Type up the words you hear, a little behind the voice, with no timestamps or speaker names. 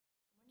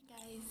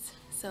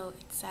So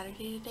it's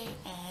Saturday today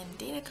and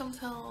Dana comes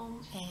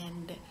home,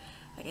 and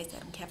like I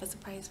said, we have a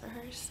surprise for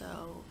her.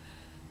 So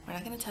we're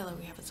not gonna tell her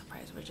we have a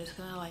surprise. We're just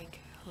gonna like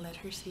let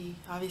her see.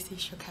 Obviously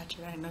she'll catch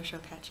it. I know she'll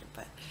catch it,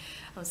 but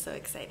I'm so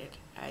excited.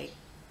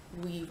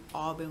 We've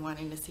all been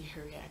wanting to see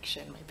her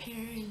reaction. My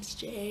parents,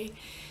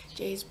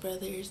 Jay's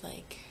brothers,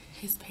 like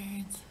his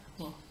parents,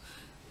 well,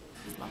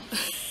 his mom.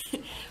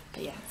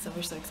 But yeah, so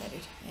we're so excited.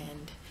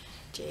 And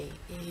Jay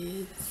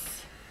is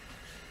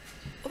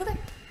over there.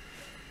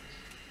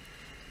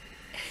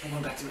 I'm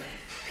going back to bed.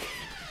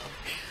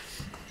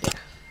 Yeah,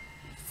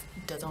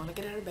 doesn't want to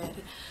get out of bed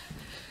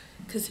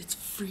because it's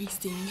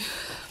freezing.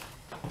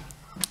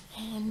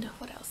 And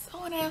what else?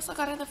 Oh, and I also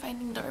got the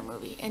Finding Dory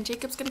movie, and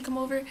Jacob's gonna come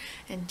over,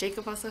 and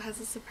Jacob also has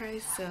a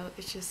surprise, so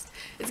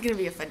it's gonna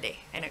be a fun day.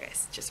 I know,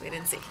 guys, just wait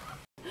and see.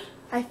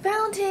 I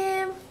found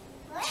him.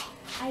 What?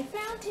 I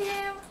found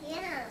him.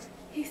 Yeah.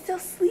 He's still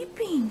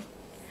sleeping.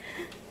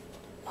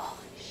 Oh,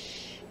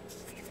 shh,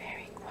 be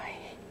very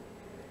quiet.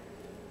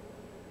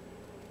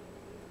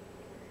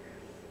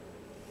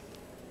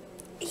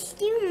 It's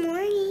still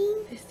morning.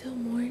 It's still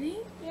morning?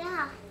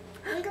 Yeah.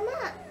 Wake him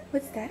up.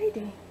 What's Daddy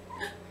doing?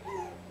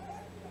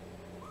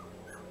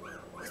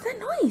 What's that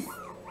noise?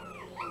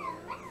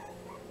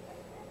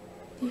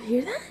 Do you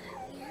hear that?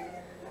 Yeah.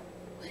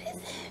 What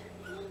is it?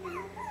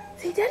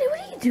 Say, Daddy, what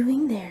are you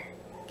doing there?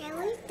 Dad,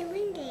 what are you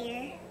doing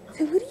there?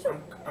 Say, what are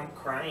you... I'm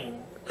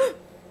crying.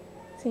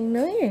 Say,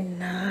 no, you're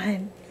not.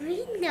 No,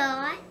 you're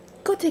not.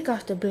 Go take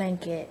off the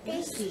blanket. What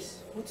is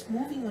this? What's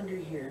moving under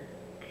here?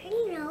 I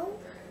don't know.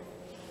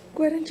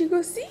 Why don't you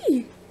go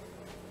see?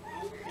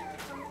 I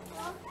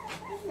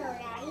know,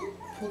 Daddy.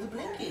 Pull the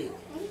blanket.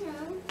 I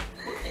know.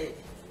 Pull it.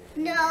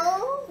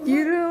 No.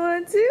 You don't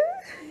want to?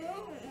 No.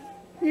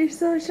 You're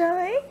so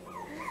shy?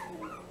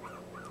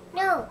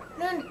 No.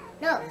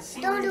 Let's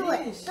see Don't do what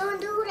it it. is. Don't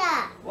do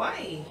that.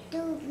 Why?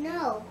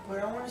 No. But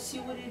I want to see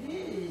what it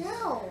is.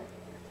 No.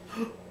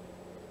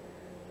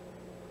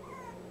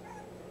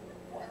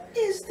 What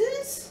is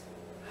this?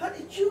 How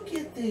did you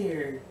get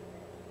there?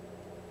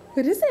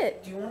 What is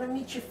it? Do you want to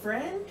meet your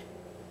friend?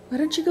 Why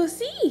don't you go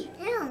see?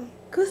 No.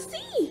 Go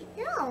see.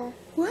 No.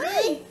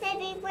 Why? My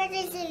big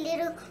brother's a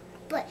little,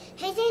 but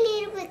he's a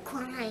little bit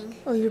crying.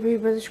 Oh, your baby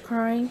brother's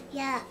crying?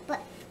 Yeah,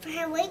 but for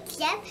her wakes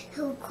up,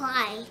 he'll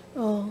cry.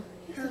 Oh.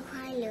 He'll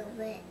cry a little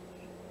bit.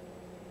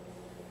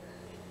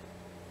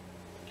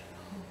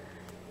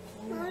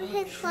 Mommy,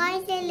 he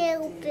cries a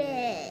little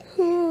bit.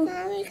 Oh.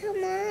 Mommy,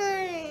 come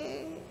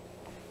on.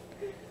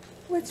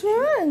 What's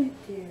wrong?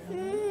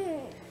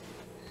 Mm.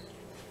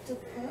 The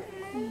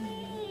puppy.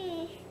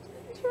 Mommy,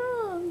 What's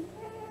wrong?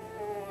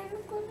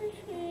 I'm gonna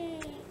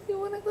sleep. You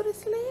want to go to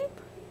sleep?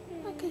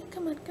 Okay,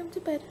 come on, come to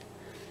bed.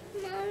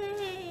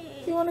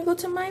 Mommy, You want to go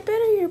to my bed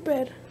or your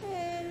bed?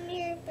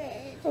 your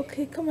bed.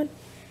 Okay, come on.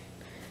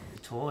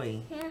 Toy.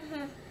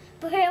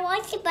 But her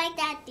wants to bite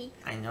Daddy.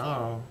 I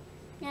know.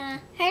 Yeah.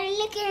 Her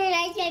look at her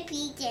like my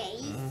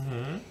PJs.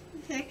 Mm-hmm.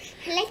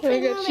 Her like Oh my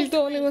god, she's the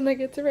only one that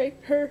gets it right.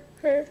 Her.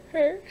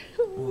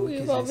 Well, We've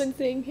 'cause all it's- been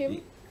saying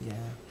him. Yeah.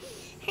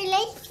 Her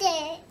likes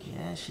it.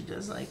 Yeah, she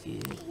does like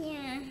it.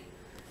 Yeah.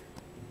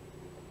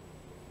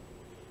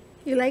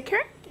 You like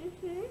her?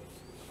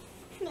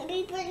 My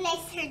people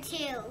likes her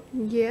too.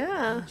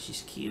 Yeah.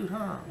 She's cute,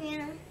 huh?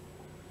 Yeah.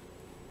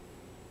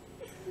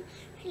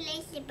 Her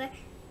likes it, but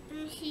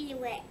she's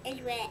wet.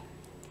 It's wet.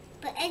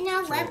 But it's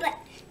not wet, but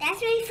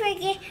that's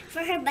why for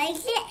her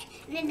bites it,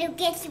 and then it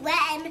gets wet,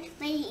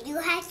 and you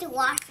have to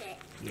wash it.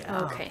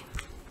 Yeah. Okay.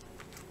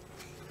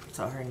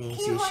 Tell her name, Can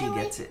see you if she hold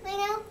it gets it. right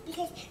now?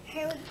 Because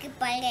her could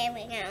bite it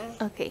right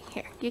now. Okay,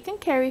 here. You can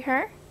carry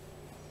her.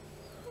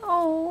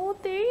 Oh,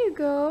 there you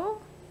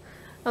go.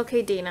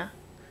 Okay, Dana.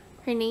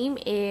 Her name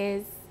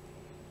is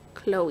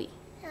Khloe.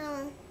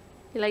 Oh,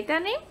 You like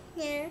that name?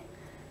 yeah.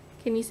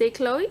 Can you say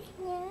Khloe?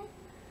 Yeah.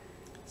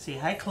 Say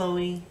hi,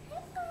 Chloe.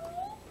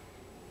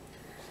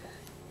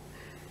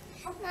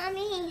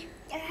 Mommy,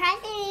 it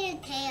has a little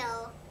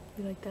tail.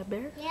 You like that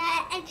bear?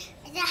 Yeah, and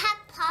they have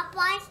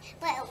Popeyes,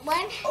 but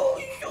one. Oh,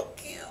 you're so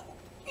cute.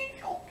 You're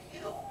so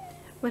cute.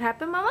 What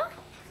happened, Mama?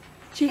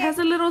 She has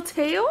a little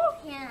tail?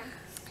 Yeah.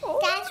 Oh,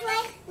 That's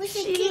why we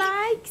should she take.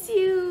 likes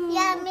you.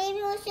 Yeah, maybe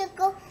we should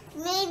go.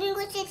 Maybe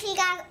we should take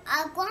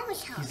our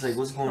grandma's house. He's like,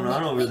 what's going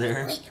on over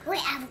there? Wait, I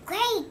have a great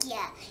idea.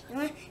 You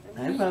want-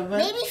 Hi, Bubba.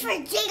 Maybe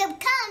for Jacob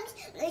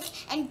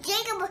comes, and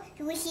Jacob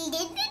will see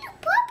this little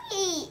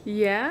puppy.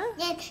 Yeah?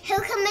 Then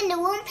he'll come in the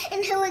room,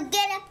 and he will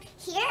get up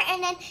here,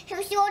 and then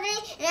he'll show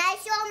it, and I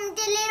show him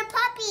the little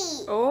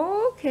puppy.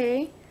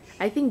 Okay.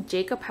 I think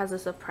Jacob has a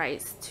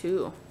surprise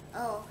too.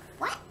 Oh,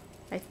 what?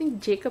 I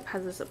think Jacob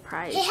has a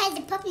surprise. He has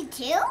a puppy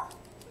too?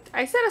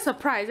 I said a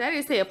surprise. I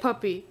didn't say a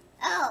puppy.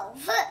 Oh,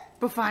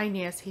 But fine,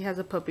 yes, he has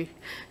a puppy.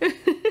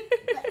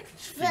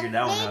 Figured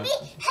that one out. maybe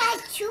he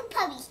has two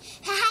puppies.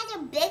 He has a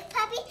big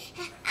puppy.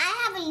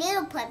 I have a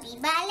little puppy,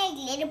 but I like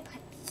little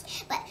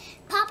puppies. But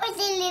Papa's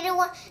a little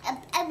one.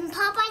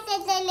 Papa's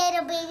is a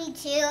little baby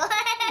too.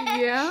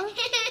 Yeah?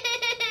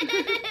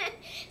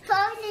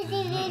 Papa's is a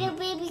little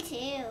baby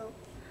too.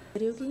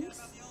 Video games?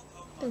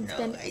 Thanks, No,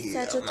 Ben. I Is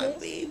that love my okay?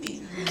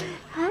 baby.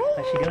 Hi,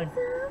 How's she doing?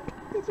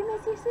 handsome. Did you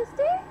miss your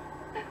sister?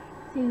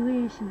 Say,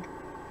 where is she?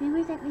 Say,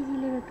 where's that crazy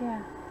little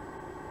girl?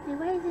 Say,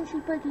 why isn't she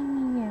bugging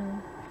me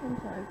now? I'm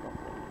sorry,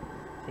 Papa.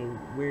 Say,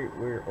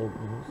 we're old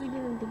news. We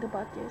didn't think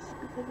about this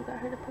because we got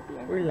her the puppy.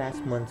 I know We're last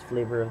she's- month's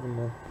flavor of the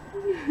month.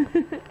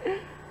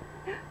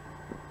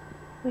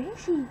 Where is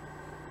she?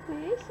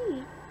 Where is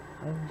she?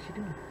 How is she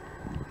doing?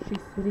 She's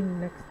sitting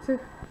next to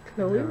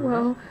Khloe No,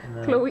 while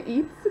no. Khloe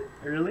eats.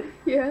 Really?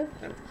 Yeah.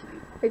 That's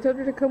cute. I told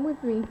her to come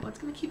with me. Well, it's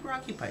gonna keep her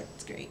occupied.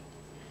 It's great.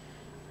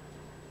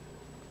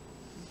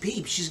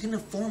 Babe, she's gonna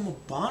form a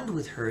bond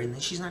with her, and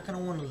then she's not gonna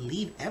want to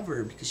leave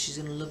ever because she's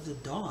gonna love the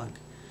dog.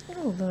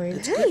 Oh, Lord.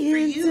 That's good for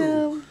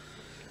you.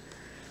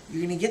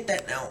 You're gonna get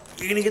that now.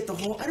 You're gonna get the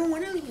whole. I don't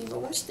want to leave. I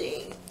want to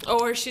stay.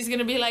 Or she's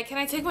gonna be like, can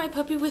I take my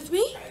puppy with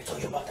me? I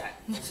told you about that.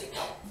 Say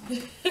no.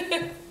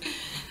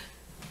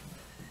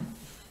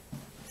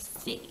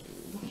 See.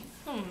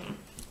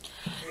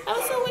 That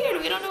was so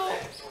weird. We don't know.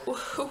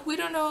 We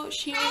don't know.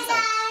 She was like.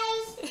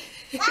 Guys,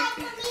 guys,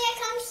 come here,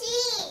 come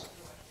see.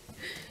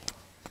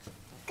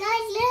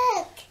 Guys,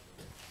 look.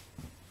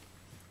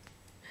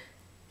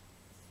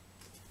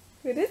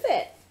 What is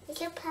it?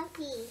 It's a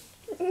puppy.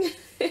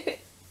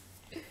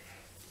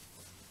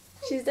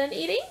 She's done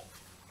eating?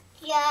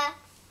 Yeah,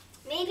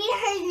 maybe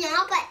hers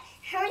now, but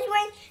hers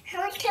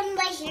come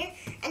right here,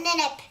 and then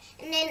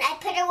I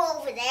put her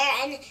over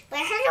there, but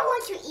hers don't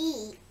want to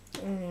eat.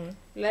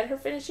 Let her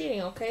finish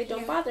eating, okay?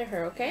 Don't bother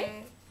her,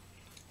 okay?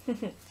 I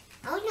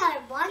was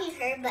not bothering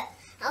her, but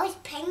I was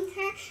petting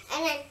her,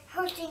 and then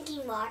her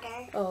drinking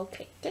water. Oh,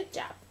 okay. Good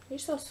job. You're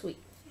so sweet.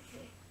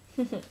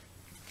 So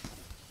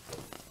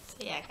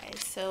yeah, guys.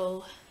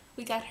 So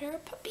we got her a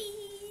puppy.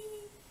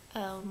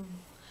 I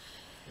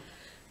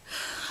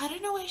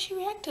don't know why she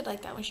reacted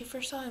like that when she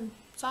first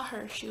saw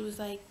her. She was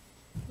like,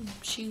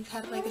 she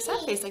had like a sad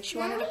face, like she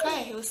wanted to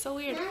cry. It was so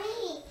weird.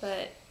 Mommy,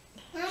 But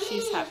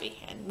she's happy,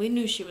 and we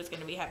knew she was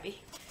gonna be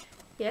happy.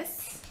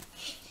 Yes.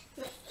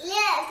 look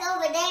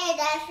over there.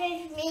 That's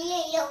me.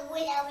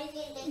 When I was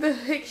in The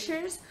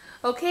pictures?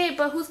 Okay,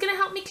 but who's gonna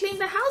help me clean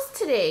the house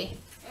today?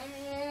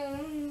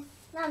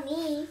 not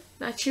me.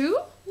 Not you?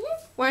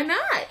 Yes, Why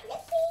not?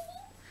 yes,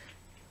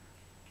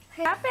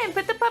 Happen.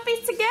 Put the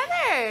puppies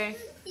together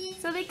baby.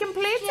 so they can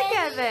play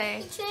together.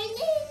 He's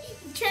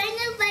trying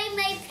to bite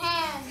my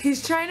pants.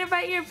 He's trying to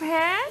bite your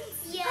pants?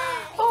 Yeah.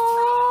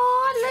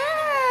 Oh,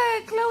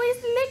 look.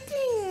 Chloe's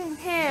licking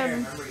him.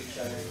 Remember each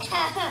other.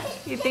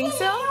 You think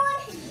so?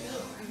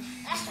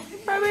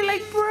 Probably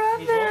like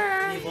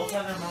brother. They both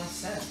have their mom's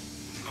scent.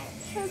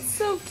 That's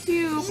so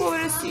cute.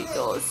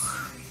 Pobrecitos.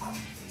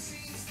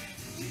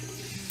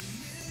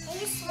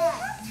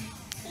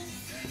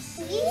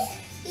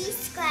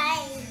 He's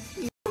crying.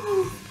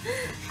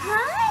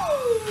 Hi.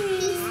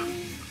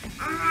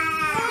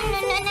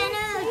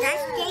 No.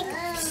 That's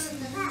Jacob.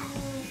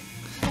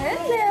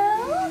 Hello.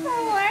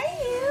 How are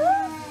you?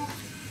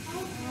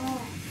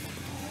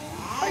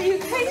 Are you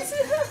guys?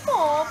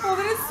 Oh,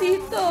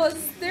 pobrecitos.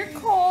 They're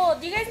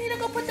cold. You guys need to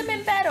go put them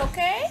in bed,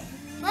 okay?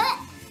 What?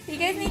 You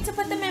guys need to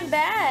put them in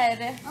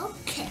bed.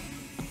 Okay.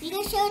 You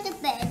can show the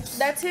bed.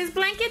 That's his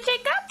blanket,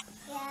 Jacob?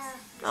 Yeah.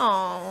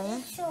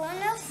 Oh. So I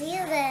don't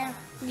feel them.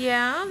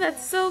 Yeah,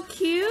 that's so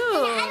cute.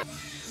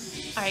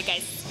 Alright,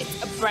 guys.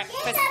 It's a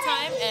breakfast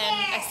time,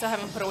 and I still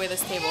haven't put away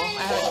this table.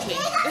 I haven't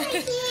cleaned.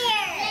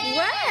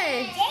 What?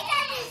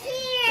 Jacob is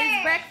here.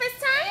 It's breakfast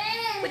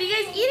time? What are you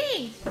guys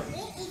eating?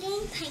 We're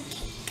eating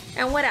pancakes.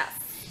 And what else?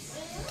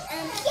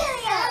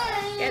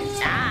 Cereal. Good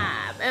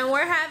job. And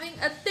we're having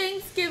a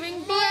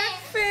Thanksgiving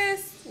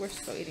breakfast. We're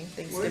still eating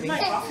Where'd Thanksgiving my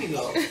coffee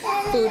go?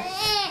 food.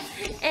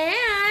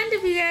 And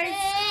if you guys...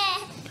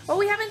 Oh,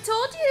 we haven't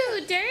told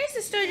you. Darius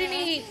is starting to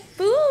eat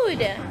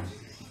food.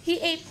 He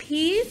ate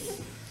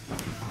peas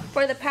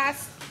for the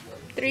past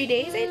 3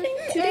 days, I think.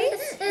 2 days.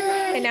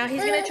 And now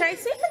he's going to try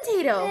sweet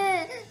potato.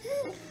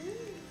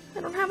 I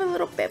don't have a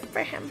little bit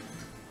for him.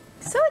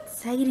 So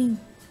exciting.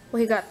 Well,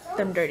 he got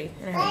them dirty.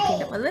 And I had to clean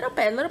them a little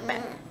bit,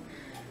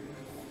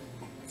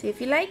 See if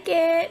you like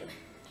it.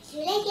 You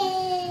like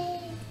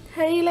it?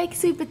 How do you like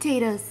sweet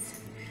potatoes?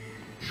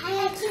 I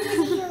like your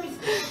potatoes.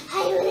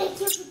 How do you like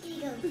your potatoes?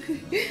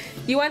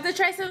 You want to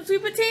try some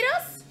sweet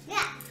potatoes?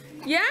 Yeah.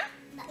 Yeah?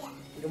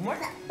 Good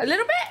morning. A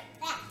little bit?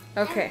 Yeah.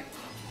 Okay.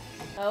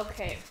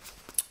 Okay.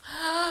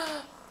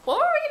 What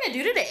were we gonna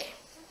do today?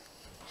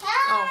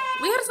 Oh,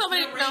 we had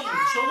somebody. No.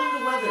 Show them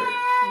the weather.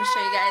 Let me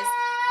show you guys.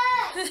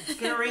 It's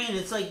gonna rain.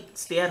 It's like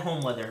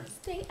stay-at-home weather.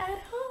 Stay at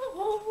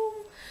home.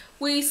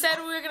 We said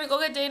we were gonna go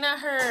get Dana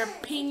her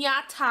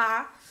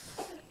piñata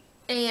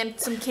and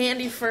some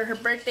candy for her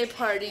birthday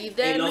party. Hey,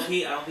 Then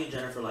Loki, I don't think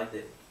Jennifer liked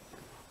it.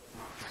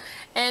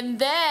 And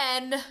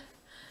then,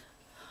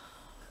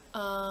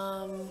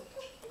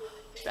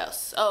 what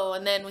else? Oh,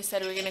 and then we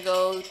said we were gonna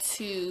go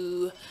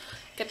to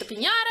get the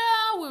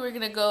piñata. We were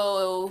gonna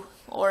go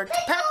or to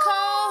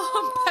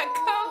Petco.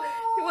 Petco.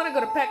 You wanna go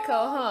to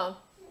Petco, huh?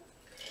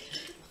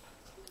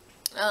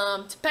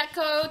 To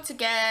Petco to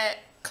get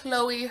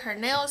Khloe her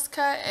nails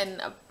cut and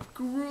a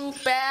group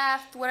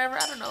bath, whatever.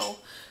 I don't know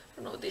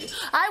don't know what they do.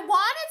 I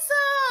wanted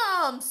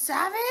some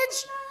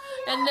Savage,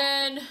 and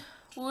then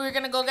we were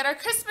gonna go get our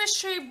Christmas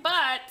tree,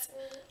 but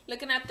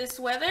looking at this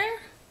weather,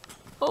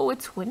 oh,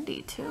 it's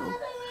windy too.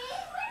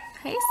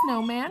 Hey,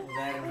 snowman. Well,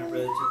 Dad and my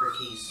brother took our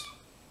keys.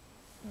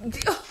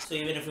 So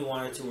even if we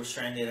wanted to, we're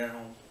stranded at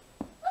home.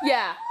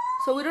 Yeah,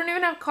 so we don't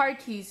even have car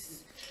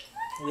keys.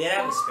 We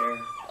have a spare.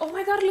 Oh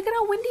my god, look at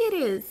how windy it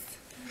is.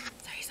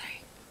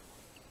 Sorry.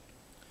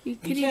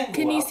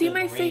 Can you see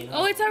my face?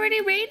 Oh, it's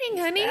already raining,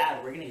 honey.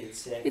 Bad. We're gonna get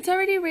sick. It's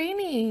already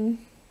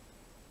raining.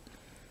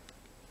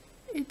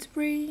 It's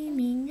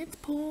raining, it's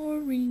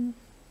pouring.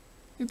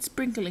 It's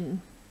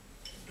sprinkling.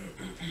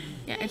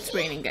 Yeah, it's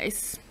raining,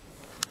 guys.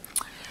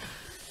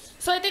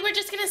 So I think we're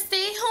just gonna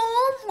stay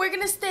home. We're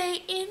gonna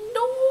stay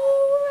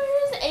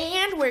indoors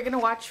and we're gonna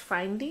watch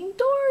Finding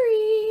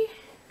Dory.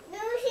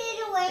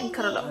 And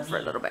cuddle up for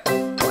a little bit.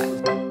 What?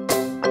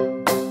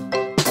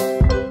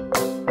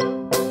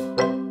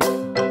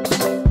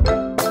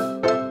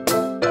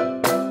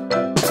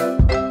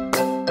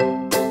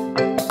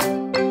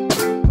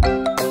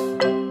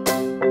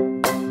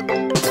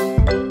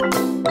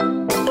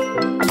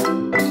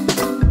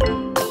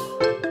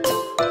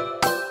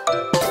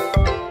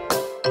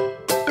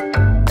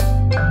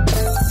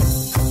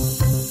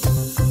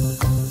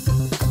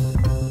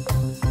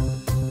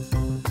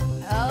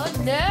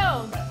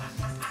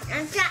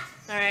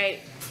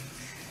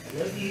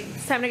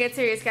 It's time to get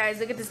serious, guys.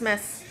 Look at this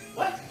mess.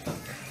 What?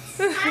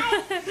 Guys,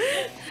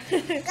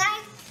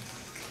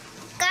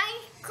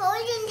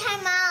 Khloe's in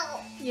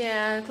timeout.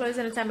 Yeah, Khloe's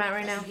in a timeout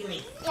right now.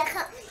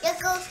 Yeah,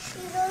 go.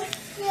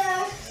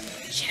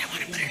 She didn't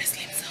want to put her to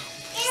sleep, so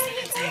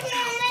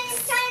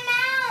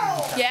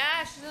Timeout.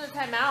 Yeah, she's in a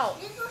timeout.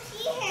 Let's go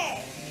see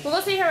her. We'll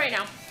go see her right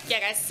now. Yeah,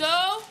 guys,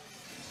 so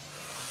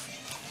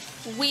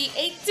we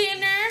ate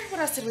dinner. What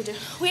else did we do?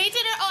 We ate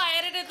dinner. Oh, I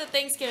edited the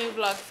Thanksgiving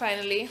vlog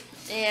finally.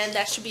 And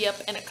that should be up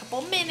in a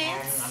couple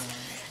minutes.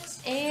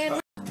 And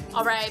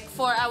alright,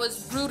 before I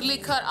was rudely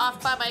cut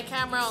off by my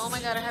camera. Oh my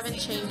god, I haven't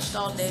changed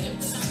all day.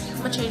 I'm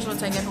gonna change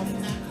once I get home.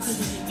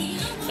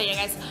 But yeah,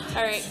 guys.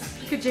 Alright.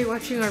 Look at Jay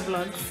watching our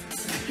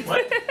vlogs.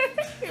 What?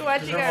 You're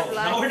watching our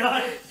vlogs. No, we're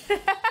not.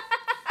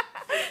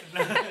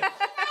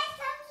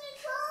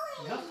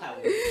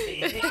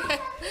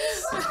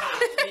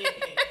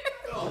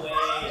 Go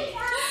away.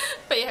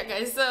 But yeah,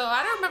 guys, so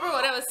I don't remember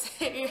what I was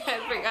saying. I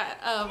forgot.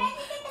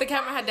 The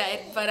camera had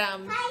died, but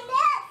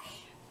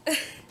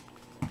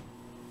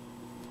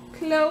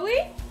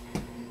Khloe?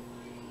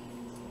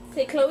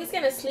 Say Khloe's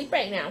gonna sleep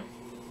right now.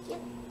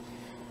 Yep.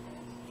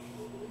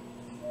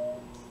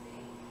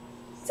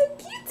 So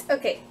cute.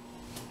 Okay.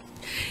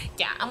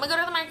 Yeah, I'm gonna go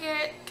to the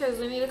market because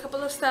we need a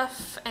couple of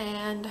stuff,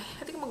 and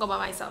I think I'm gonna go by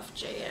myself.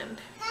 Jay and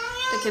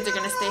the kids are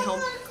gonna stay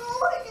home.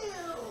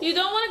 You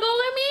don't want to go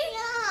with me?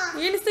 No.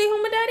 You're gonna stay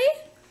home with Daddy?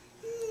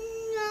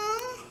 No.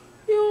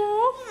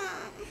 Yeah.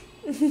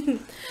 I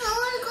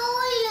want to go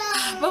with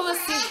you. But we'll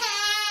see.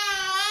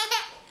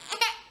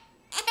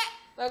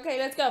 Okay,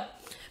 let's go.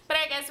 But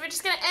alright, guys, we're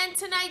just gonna end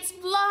tonight's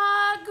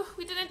vlog.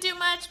 We didn't do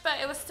much, but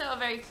it was still a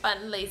very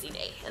fun, lazy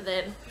day. And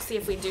then see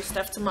if we do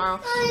stuff tomorrow.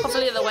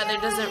 Hopefully the weather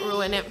doesn't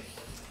ruin it.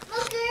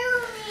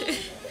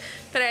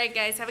 But alright,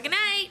 guys, have a good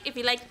night. If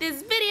you like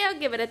this video,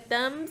 give it a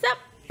thumbs up.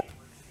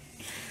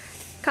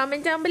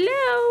 Comment down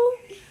below.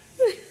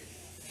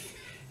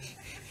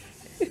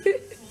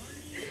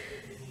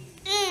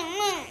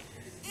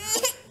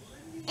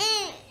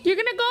 You're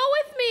gonna go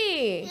with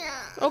me.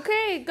 Yeah.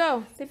 Okay,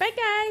 go. Say bye,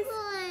 guys.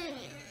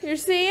 You're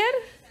seeing?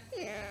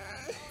 Yeah.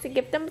 So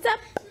give thumbs up.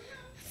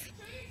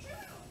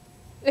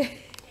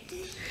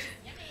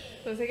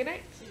 So say good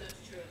night.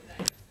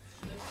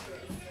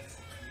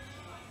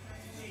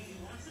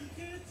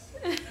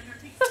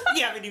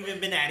 You haven't even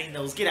been adding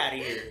those. Get out of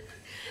here.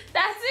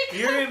 That's it.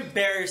 You're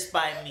embarrassed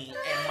by me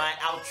and my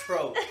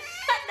outro.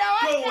 No,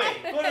 Go away.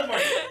 Go to the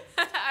market.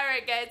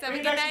 Alright, guys. Have a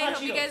Bring good back some night. hot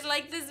Hope you Cheetos. guys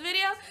like this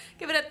video.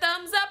 Give it a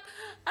thumbs up.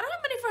 I don't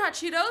have money for hot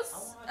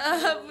Cheetos.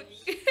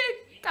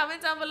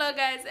 Comment down below,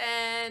 guys.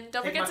 And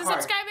don't Take forget my to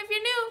card. subscribe if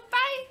you're new.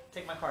 Bye.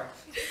 Take my card.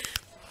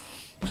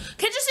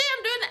 Can't you see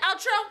I'm doing the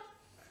outro?